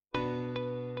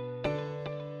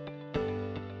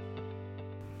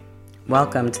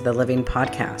Welcome to the Living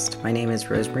Podcast. My name is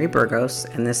Rosemarie Burgos,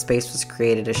 and this space was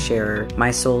created to share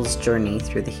my soul's journey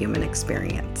through the human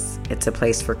experience. It's a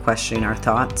place for questioning our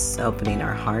thoughts, opening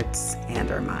our hearts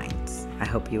and our minds. I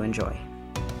hope you enjoy.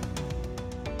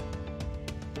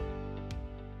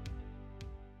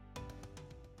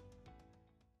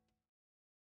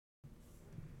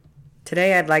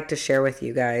 Today, I'd like to share with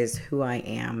you guys who I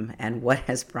am and what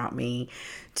has brought me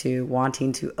to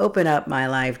wanting to open up my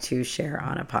life to share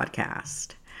on a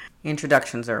podcast.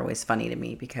 Introductions are always funny to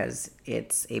me because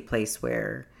it's a place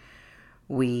where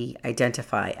we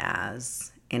identify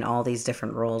as in all these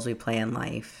different roles we play in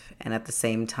life. And at the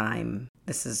same time,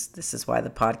 this is why the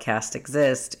podcast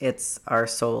exists. It's our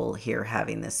soul here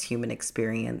having this human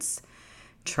experience,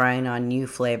 trying on new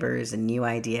flavors and new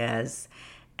ideas,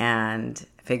 and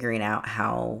figuring out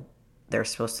how they're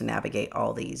supposed to navigate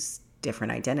all these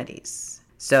different identities.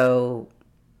 So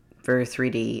for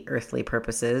 3D earthly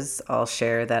purposes, I'll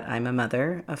share that I'm a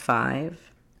mother of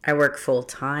 5. I work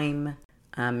full-time,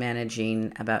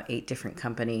 managing about 8 different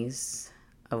companies,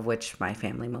 of which my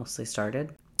family mostly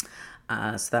started.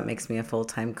 So that makes me a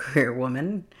full-time career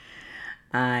woman.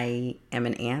 I am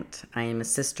an aunt, I am a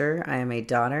sister, I am a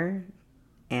daughter,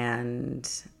 and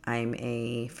I'm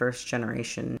a first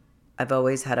generation. I've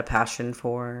always had a passion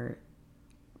for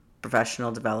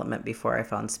professional development before I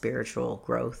found spiritual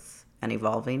growth and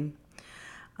evolving.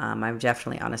 I'm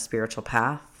definitely on a spiritual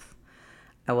path.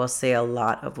 I will say a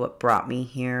lot of what brought me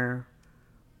here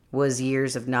was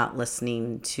years of not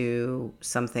listening to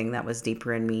something that was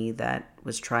deeper in me that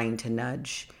was trying to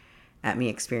nudge at me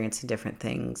experiencing different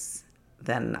things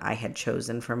than I had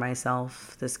chosen for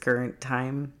myself this current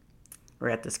time, or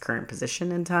at this current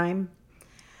position in time.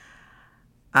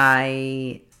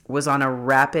 I was on a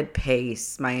rapid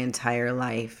pace my entire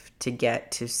life to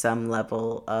get to some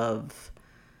level of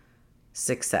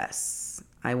success.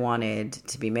 I wanted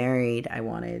to be married. I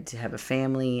wanted to have a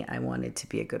family. I wanted to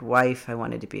be a good wife. I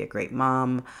wanted to be a great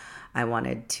mom. I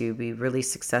wanted to be really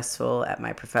successful at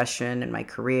my profession and my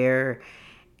career.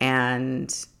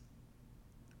 And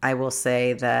I will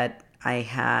say that I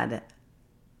had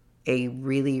a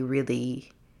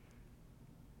really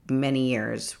many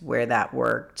years where that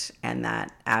worked, and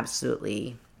that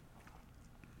absolutely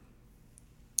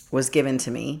was given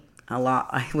to me.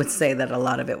 I would say that a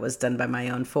lot of it was done by my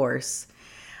own force,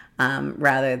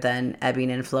 rather than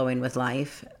ebbing and flowing with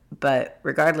life. But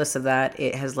regardless of that,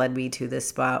 it has led me to this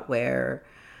spot where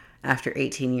after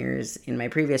 18 years in my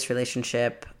previous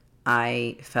relationship,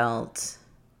 I felt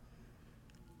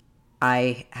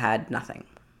I had nothing.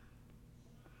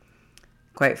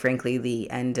 Quite frankly, the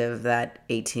end of that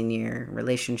 18-year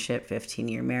relationship,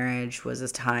 15-year marriage was a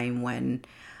time when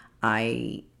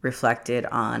I reflected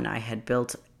on I had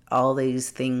built all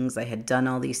these things, I had done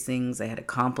all these things, I had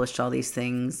accomplished all these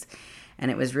things,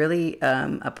 and it was really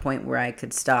a point where I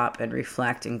could stop and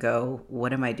reflect and go,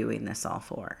 what am I doing this all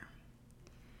for?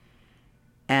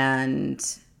 And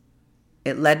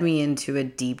it led me into a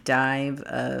deep dive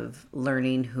of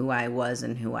learning who I was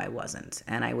and who I wasn't.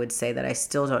 And I would say that I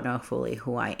still don't know fully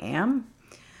who I am,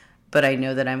 but I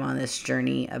know that I'm on this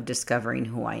journey of discovering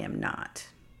who I am not.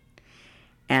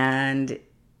 And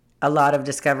a lot of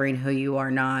discovering who you are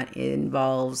not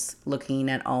involves looking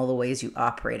at all the ways you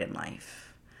operate in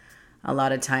life. A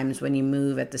lot of times when you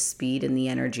move at the speed and the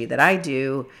energy that I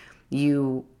do,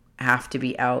 you have to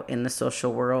be out in the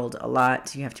social world a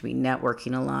lot. You have to be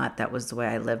networking a lot. That was the way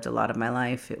I lived a lot of my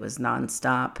life. It was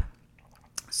nonstop.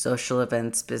 Social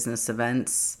events, business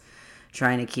events,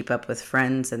 trying to keep up with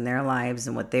friends and their lives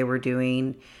and what they were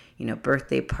doing.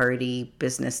 Birthday party,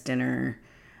 business dinner,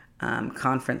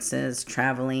 conferences,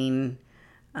 traveling.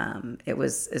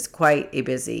 It's quite a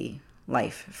busy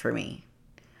life for me.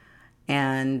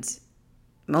 And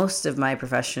most of my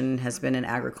profession has been in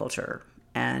agriculture.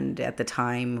 And at the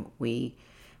time, we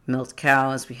milked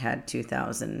cows. We had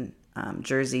 2,000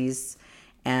 jerseys.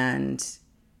 And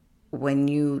when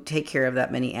you take care of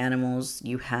that many animals,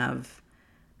 you have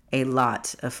a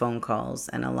lot of phone calls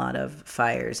and a lot of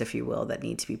fires, if you will, that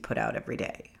need to be put out every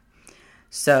day.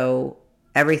 So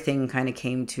everything kind of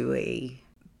came to a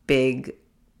big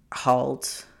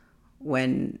halt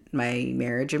when my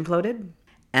marriage imploded.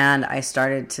 And I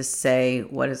started to say,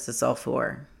 what is this all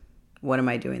for? What am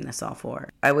I doing this all for?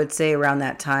 I would say around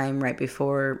that time, right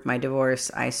before my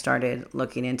divorce, I started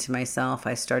looking into myself.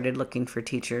 I started looking for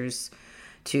teachers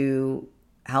to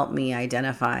help me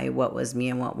identify what was me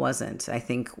and what wasn't. I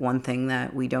think one thing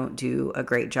that we don't do a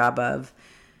great job of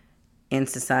in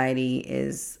society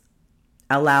is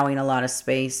allowing a lot of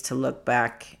space to look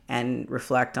back and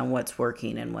reflect on what's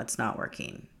working and what's not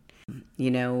working.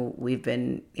 We've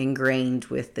been ingrained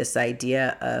with this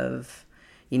idea of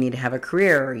you need to have a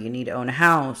career, you need to own a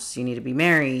house, you need to be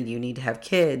married, you need to have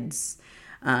kids,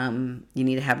 you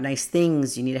need to have nice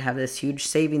things, you need to have this huge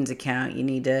savings account, you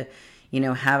need to,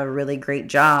 have a really great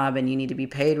job, and you need to be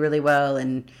paid really well,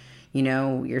 and,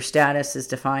 your status is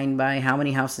defined by how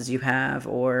many houses you have,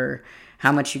 or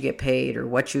how much you get paid, or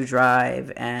what you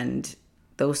drive, and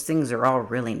those things are all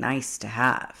really nice to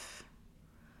have.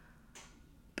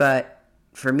 But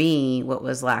for me, what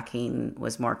was lacking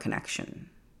was more connection.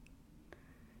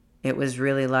 It was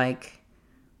really like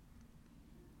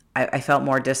I felt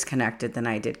more disconnected than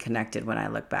I did connected when I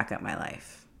look back at my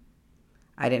life.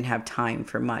 I didn't have time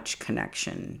for much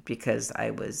connection because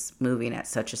I was moving at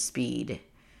such a speed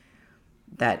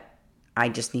that I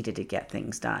just needed to get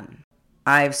things done.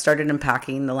 I've started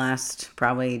unpacking the last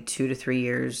probably 2 to 3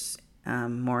 years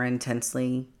more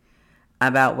intensely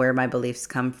about where my beliefs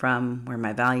come from, where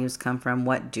my values come from,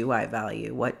 what do I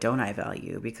value, what don't I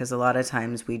value, because a lot of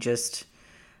times we just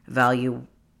value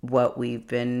what we've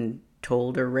been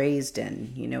told or raised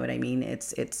in. You know what I mean?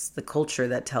 It's the culture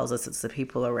that tells us, it's the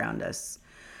people around us.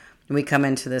 We come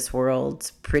into this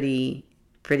world pretty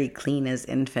clean as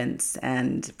infants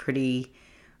and pretty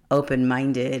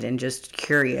open-minded and just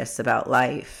curious about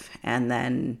life. And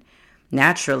then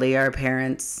naturally, our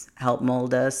parents help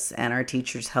mold us, and our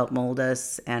teachers help mold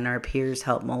us, and our peers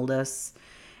help mold us.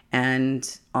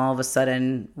 And all of a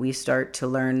sudden, we start to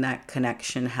learn that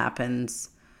connection happens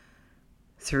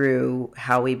through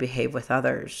how we behave with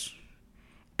others.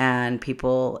 And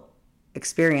people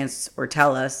experience or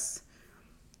tell us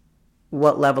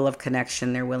what level of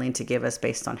connection they're willing to give us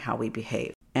based on how we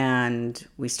behave. And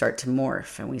we start to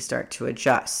morph, and we start to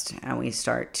adjust, and we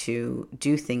start to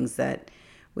do things that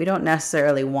we don't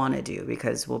necessarily want to do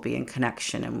because we'll be in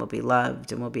connection, and we'll be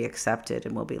loved, and we'll be accepted,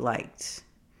 and we'll be liked.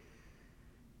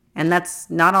 And that's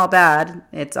not all bad.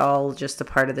 It's all just a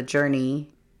part of the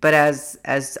journey. But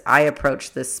as I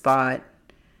approached this spot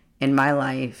in my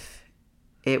life,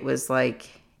 it was like,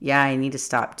 yeah, I need to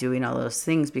stop doing all those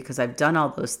things because I've done all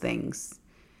those things.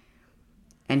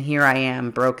 And here I am,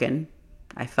 broken.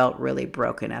 I felt really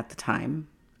broken at the time,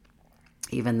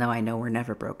 even though I know we're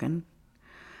never broken.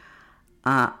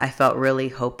 I felt really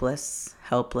hopeless,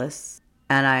 helpless.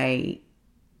 And I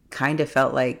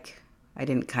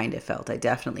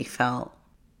definitely felt,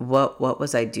 what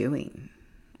was I doing?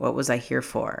 What was I here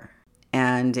for?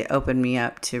 And it opened me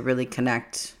up to really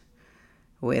connect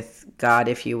with God,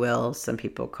 if you will. Some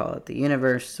people call it the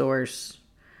universe, source,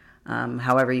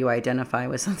 however you identify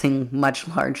with something much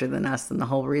larger than us and the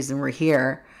whole reason we're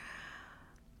here.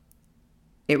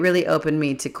 It really opened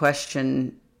me to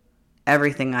question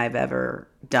everything I've ever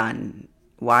done,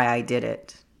 why I did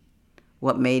it,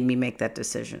 what made me make that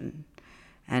decision.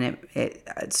 And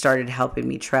it started helping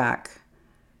me track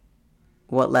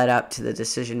what led up to the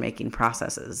decision-making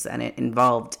processes, and it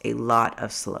involved a lot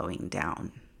of slowing down.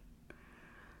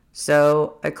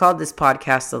 So I called this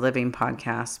podcast the Living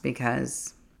Podcast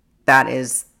because that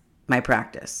is my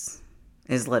practice,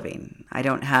 is living. I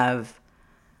don't have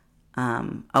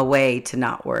a way to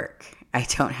not work. I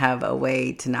don't have a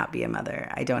way to not be a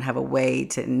mother. I don't have a way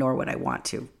to, nor would I want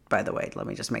to, by the way. Let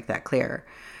me just make that clear.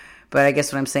 But I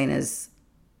guess what I'm saying is,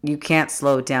 you can't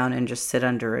slow down and just sit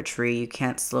under a tree. You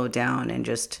can't slow down and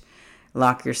just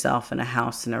lock yourself in a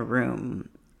house, in a room.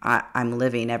 I'm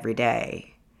living every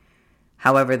day.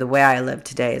 However, the way I live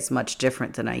today is much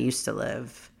different than I used to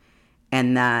live.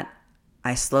 And that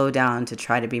I slow down to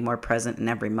try to be more present in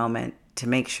every moment, to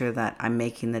make sure that I'm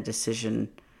making the decision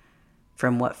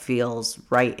from what feels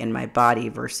right in my body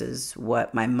versus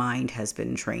what my mind has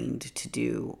been trained to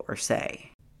do or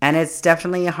say. And it's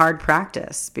definitely a hard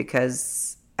practice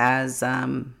because it's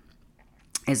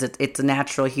a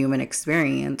natural human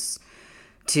experience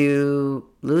to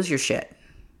lose your shit,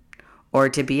 or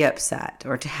to be upset,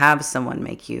 or to have someone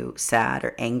make you sad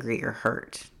or angry or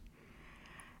hurt.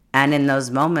 And in those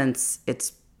moments,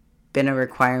 it's been a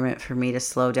requirement for me to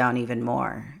slow down even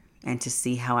more and to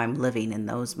see how I'm living in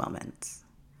those moments.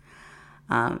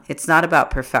 It's not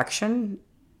about perfection.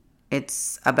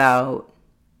 It's about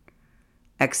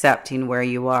accepting where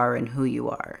you are and who you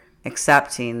are.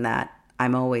 Accepting that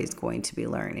I'm always going to be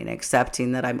learning.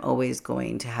 Accepting that I'm always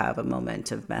going to have a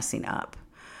moment of messing up.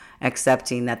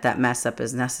 Accepting that that mess up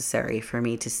is necessary for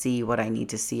me to see what I need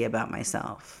to see about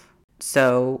myself.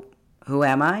 So, who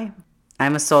am I?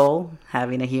 I'm a soul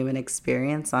having a human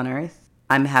experience on earth.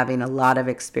 I'm having a lot of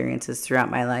experiences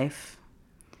throughout my life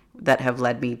that have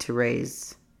led me to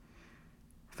raise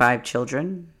 5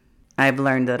 children. I've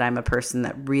learned that I'm a person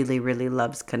that really, really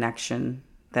loves connection,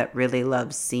 that really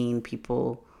loves seeing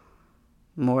people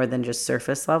more than just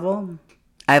surface level.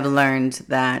 I've learned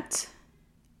that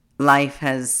life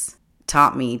has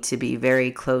taught me to be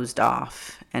very closed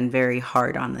off and very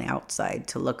hard on the outside,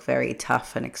 to look very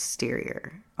tough and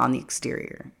on the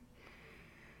exterior.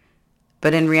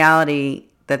 But in reality,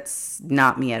 that's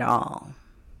not me at all.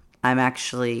 I'm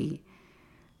actually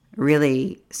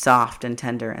really soft and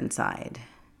tender inside.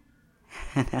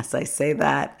 And as I say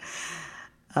that,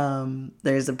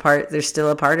 there's still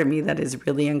a part of me that is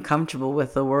really uncomfortable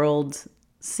with the world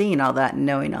seeing all that and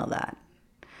knowing all that.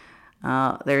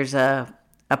 There's a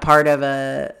part of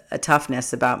a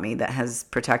toughness about me that has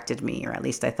protected me, or at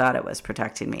least I thought it was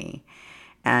protecting me.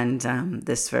 And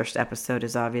this first episode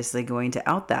is obviously going to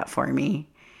out that for me.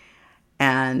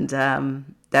 And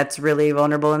that's really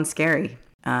vulnerable and scary.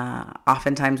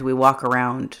 Oftentimes we walk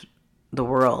around the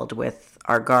world with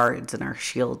our guards and our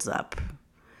shields up.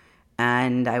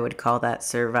 And I would call that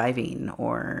surviving,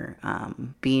 or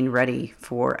being ready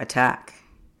for attack.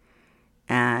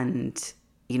 And,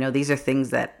 these are things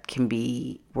that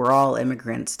we're all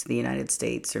immigrants to the United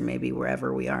States, or maybe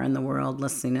wherever we are in the world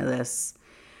listening to this.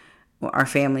 Our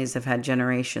families have had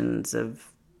generations of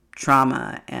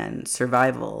trauma and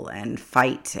survival and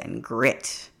fight and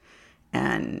grit.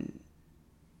 And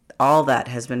all that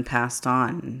has been passed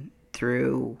on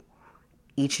through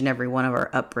each and every one of our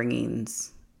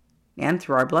upbringings and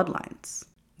through our bloodlines.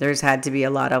 There's had to be a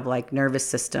lot of nervous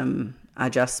system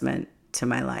adjustment to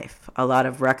my life, a lot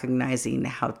of recognizing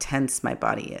how tense my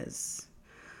body is,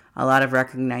 a lot of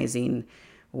recognizing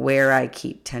where I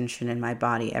keep tension in my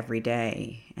body every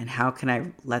day, and how can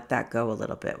I let that go a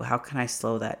little bit? How can I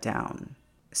slow that down?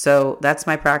 So that's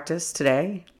my practice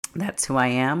today. That's who I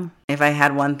am. If I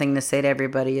had one thing to say to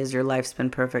everybody, is your life's been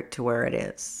perfect to where it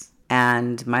is.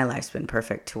 And my life's been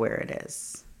perfect to where it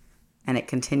is. And it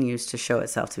continues to show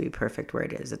itself to be perfect where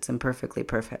it is. It's imperfectly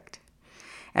perfect.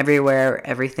 Everywhere,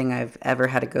 everything I've ever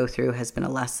had to go through has been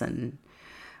a lesson.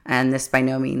 And this by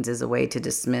no means is a way to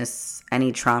dismiss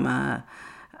any trauma,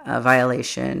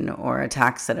 violation, or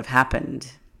attacks that have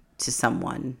happened to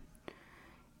someone.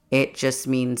 It just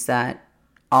means that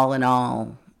all in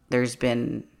all, there's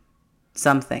been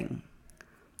something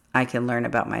I can learn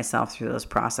about myself through those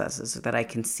processes, so that I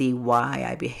can see why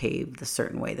I behave the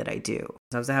certain way that I do.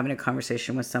 I was having a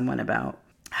conversation with someone about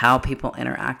how people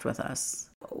interact with us.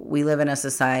 We live in a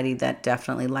society that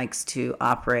definitely likes to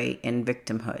operate in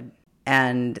victimhood.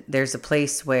 And there's a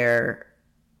place where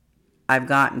I've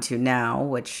gotten to now,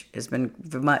 which has been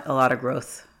a lot of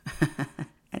growth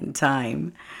and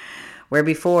time, where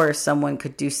before someone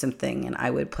could do something and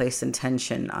I would place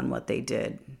intention on what they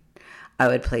did. I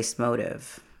would place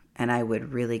motive, and I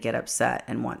would really get upset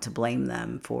and want to blame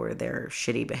them for their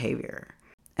shitty behavior.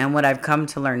 And what I've come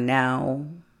to learn now,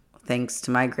 thanks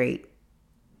to my great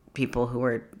people who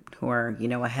are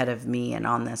ahead of me and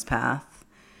on this path,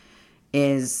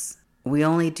 is we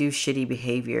only do shitty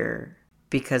behavior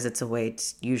because it's a way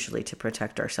usually to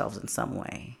protect ourselves in some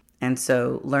way. And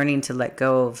so learning to let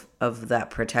go of that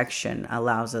protection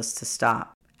allows us to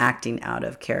stop acting out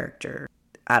of character,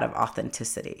 out of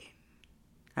authenticity.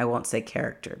 I won't say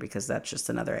character because that's just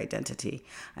another identity.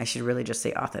 I should really just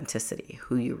say authenticity,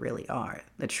 who you really are,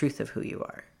 the truth of who you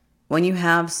are. When you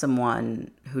have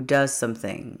someone who does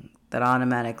something that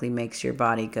automatically makes your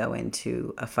body go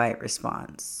into a fight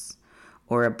response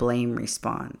or a blame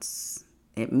response,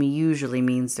 it usually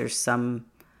means there's some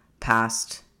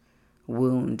past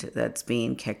wound that's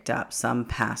being kicked up, some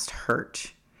past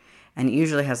hurt. And it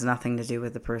usually has nothing to do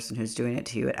with the person who's doing it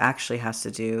to you. It actually has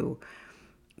to do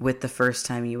with the first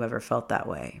time you ever felt that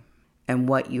way and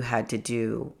what you had to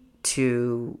do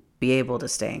to be able to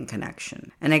stay in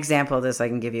connection. An example of this I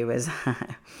can give you is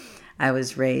I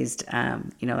was raised,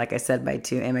 like I said, by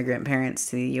two immigrant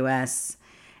parents to the U.S.,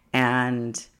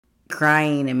 and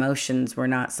crying emotions were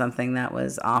not something that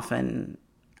was often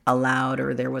allowed,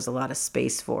 or there was a lot of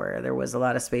space for. There was a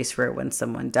lot of space for it when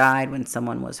someone died, when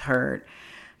someone was hurt.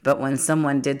 But when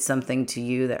someone did something to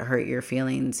you that hurt your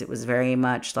feelings, it was very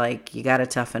much like, you got to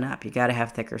toughen up. You got to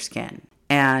have thicker skin.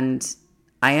 And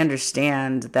I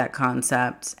understand that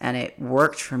concept, and it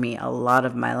worked for me a lot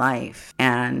of my life.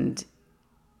 And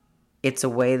it's a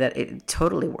way that it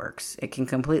totally works. It can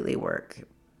completely work.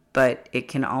 But it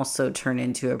can also turn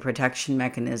into a protection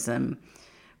mechanism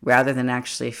rather than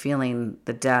actually feeling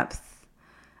the depth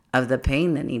of the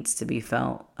pain that needs to be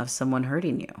felt of someone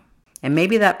hurting you. And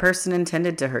maybe that person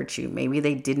intended to hurt you. Maybe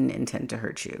they didn't intend to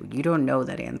hurt you. You don't know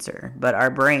that answer. But our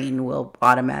brain will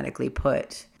automatically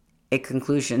put a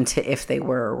conclusion to if they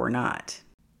were or were not.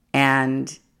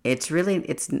 And it's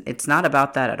not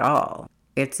about that at all.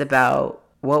 It's about,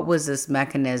 what was this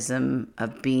mechanism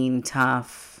of being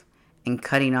tough and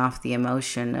cutting off the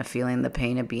emotion of feeling the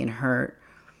pain of being hurt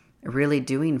really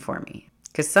doing for me?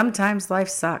 Because sometimes life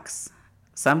sucks.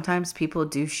 Sometimes people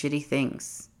do shitty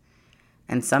things.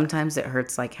 And sometimes it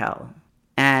hurts like hell.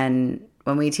 And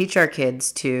when we teach our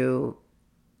kids to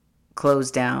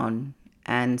close down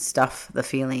and stuff the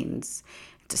feelings,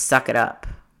 to suck it up,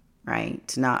 right?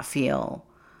 To not feel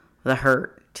the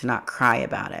hurt, to not cry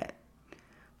about it,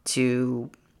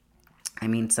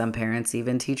 some parents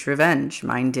even teach revenge.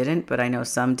 Mine didn't, but I know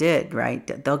some did,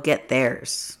 right? They'll get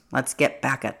theirs. Let's get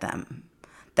back at them.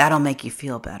 That'll make you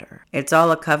feel better. It's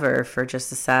all a cover for just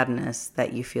the sadness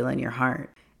that you feel in your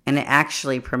heart. And it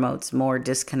actually promotes more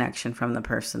disconnection from the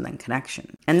person than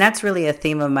connection. And that's really a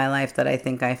theme of my life that I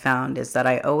think I found, is that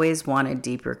I always wanted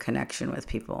deeper connection with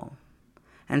people.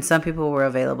 And some people were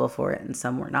available for it and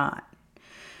some were not.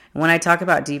 And when I talk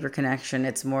about deeper connection,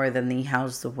 it's more than the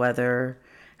how's the weather,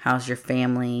 how's your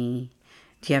family,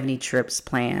 do you have any trips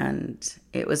planned?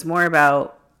 It was more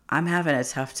about, I'm having a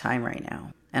tough time right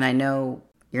now. And I know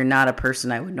you're not a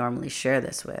person I would normally share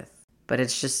this with, but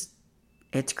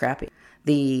it's crappy.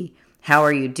 The how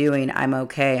are you doing? I'm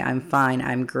okay. I'm fine.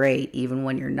 I'm great. Even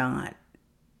when you're not.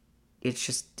 It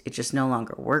just no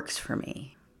longer works for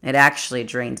me. It actually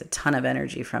drains a ton of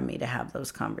energy from me to have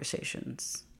those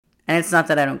conversations. And it's not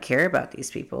that I don't care about these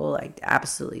people. I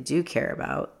absolutely do care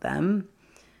about them.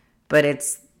 But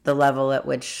it's the level at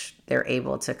which they're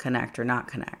able to connect or not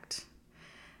connect.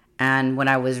 And when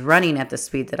I was running at the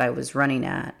speed that I was running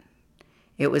at,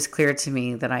 it was clear to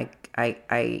me that I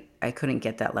couldn't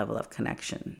get that level of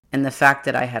connection. And the fact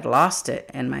that I had lost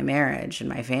it in my marriage and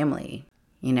my family,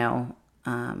 with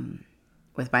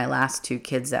my last 2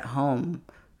 kids at home,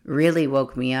 really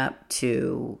woke me up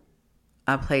to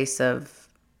a place of,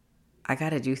 I got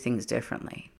to do things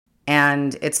differently.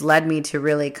 And it's led me to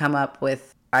really come up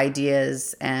with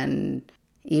ideas, and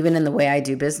even in the way I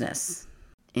do business.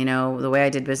 The way I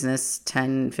did business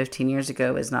 10, 15 years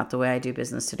ago is not the way I do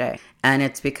business today. And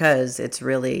it's because it's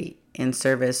really in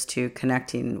service to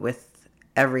connecting with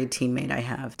every teammate I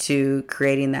have, to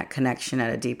creating that connection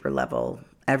at a deeper level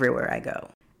everywhere I go.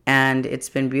 And it's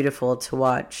been beautiful to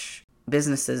watch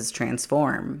businesses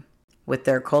transform with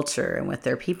their culture and with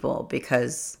their people,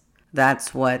 because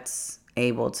that's what's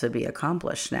able to be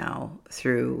accomplished now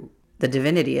through the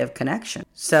divinity of connection.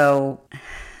 So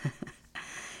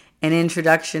an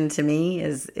introduction to me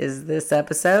is this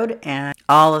episode and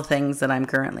all the things that I'm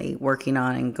currently working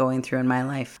on and going through in my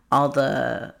life. I'll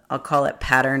call it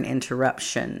pattern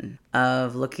interruption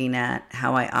of looking at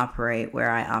how I operate, where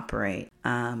I operate.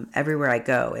 Everywhere I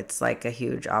go, it's like a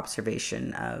huge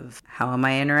observation of how am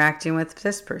I interacting with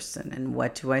this person, and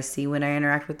what do I see when I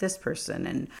interact with this person,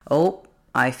 and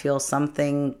I feel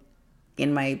something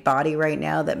in my body right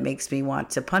now that makes me want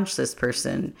to punch this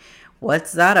person.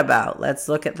 What's that about? Let's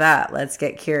look at that. Let's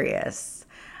get curious.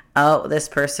 Oh, this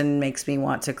person makes me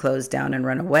want to close down and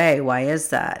run away. Why is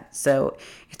that? So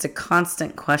it's a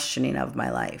constant questioning of my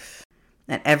life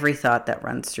and every thought that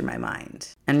runs through my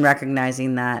mind, and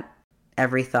recognizing that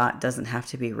every thought doesn't have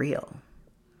to be real.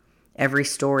 Every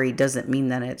story doesn't mean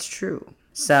that it's true.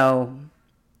 So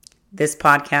this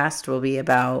podcast will be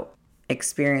about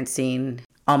experiencing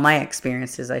all my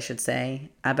experiences, I should say,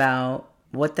 about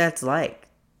what that's like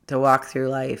to walk through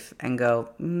life and go,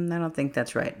 I don't think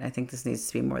that's right. I think this needs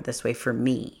to be more this way for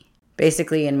me.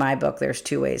 Basically, in my book, there's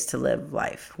 2 ways to live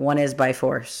life. One is by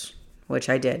force, which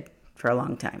I did for a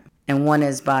long time. And one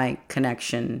is by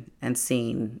connection and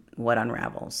seeing what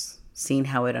unravels, seeing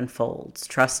how it unfolds,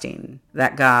 trusting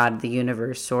that God, the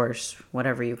universe, source,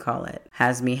 whatever you call it,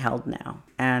 has me held now.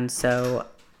 And so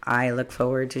I look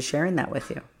forward to sharing that with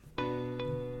you.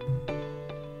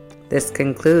 This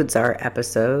concludes our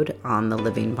episode on the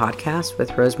Living Podcast with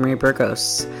Rosemarie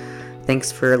Burgos.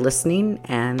 Thanks for listening,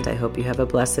 and I hope you have a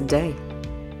blessed day.